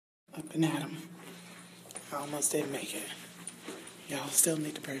Been at 'em. I almost didn't make it. Y'all still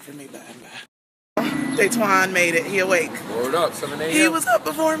need to pray for me. Bye bye. Daytwan made it. He awake. Word up, 7 a.m. He was up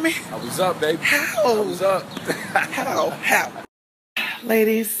before me. I was up, baby. How? I was up. How?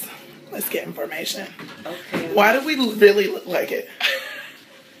 Ladies, let's get information. Okay. Why do we really look like it?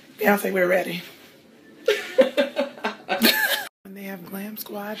 Beyonce, we're ready. When they have Glam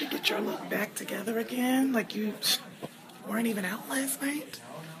Squad to get your look back together again, like you weren't even out last night.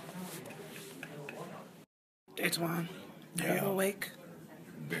 Daytwan, are you awake?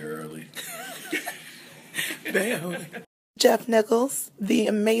 Barely. Barely. Jeff Nichols, the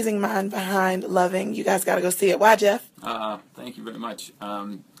amazing mind behind Loving. You guys gotta go see it. Why, Jeff? Thank you very much.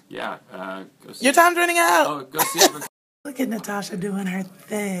 Yeah, go see Your time's running out. Oh, go see it. Look at Natasha doing her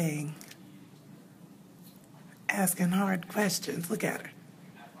thing. Asking hard questions. Look at her.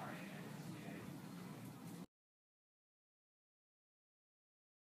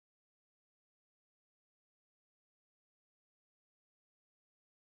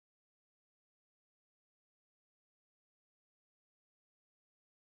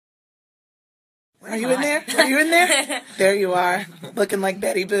 Are you in there? Are you in there? There you are. Looking like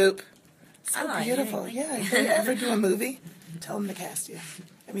Betty Boop. So beautiful. Yeah. If they ever do a movie, tell them to cast you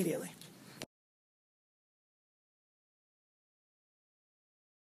immediately.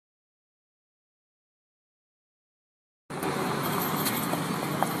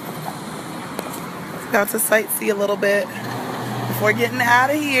 About to sightsee a little bit before getting out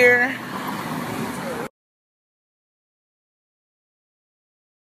of here.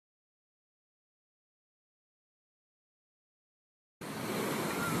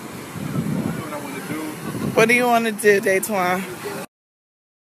 What do you want to do, Daytwan?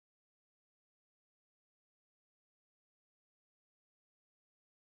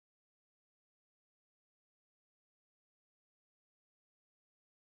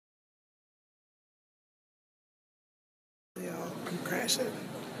 Y'all, I'm crashing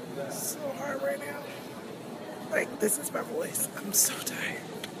so hard right now. Like, this is my voice. I'm so tired.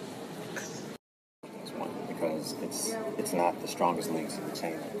 Because it's not the strongest links in the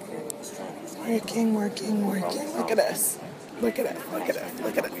chain. Working. Look at us. Look at us. Look at us.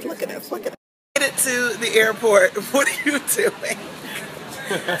 Look at us. Look at us. Look at us. Made it to the airport. What are you doing?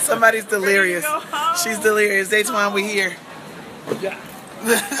 Somebody's delirious. She's delirious. Daytwan, we here. Yeah.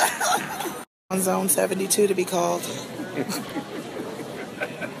 On zone 72 to be called.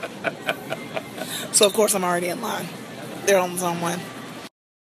 So of course I'm already in line. They're on zone 1.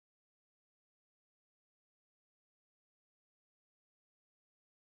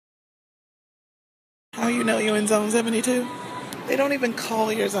 How you know you're in zone 72? They don't even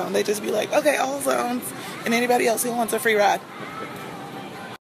call your zone. They just be like, okay, all zones, and anybody else who wants a free ride.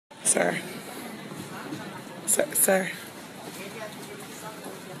 Sir.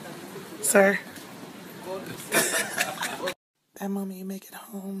 That moment you make it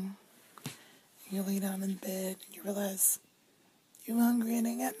home, you lay down in bed, and you realize you're hungry and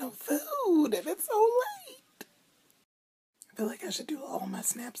ain't got no food, and it's so late. I feel like I should do all my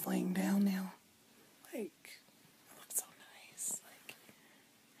snaps laying down now. Like, I look so nice. Like,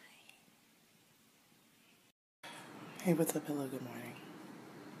 hey, what's up? Hello, good morning.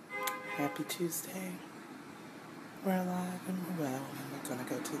 Happy Tuesday. We're alive and we're well, and we're gonna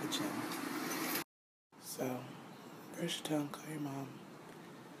go to the gym. So, brush your tongue, call your mom.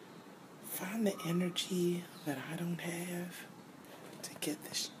 Find the energy that I don't have to get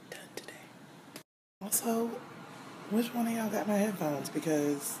this done today. Also, which one of y'all got my headphones?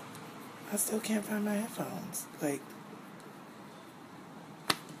 Because I still can't find my headphones. Like,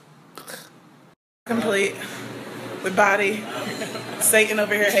 complete with body. Satan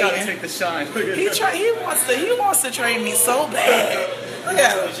over here hating. Gotta take the shine. He wants to train me so bad. Look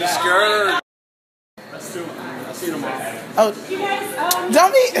at him. She's scared. Let's do it. I'll see you tomorrow. Oh,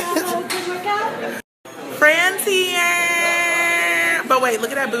 don't be. Fran's here. But wait,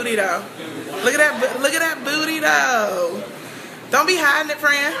 look at that booty though. Look at that booty though. Don't be hiding it,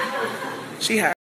 Fran. She hiding.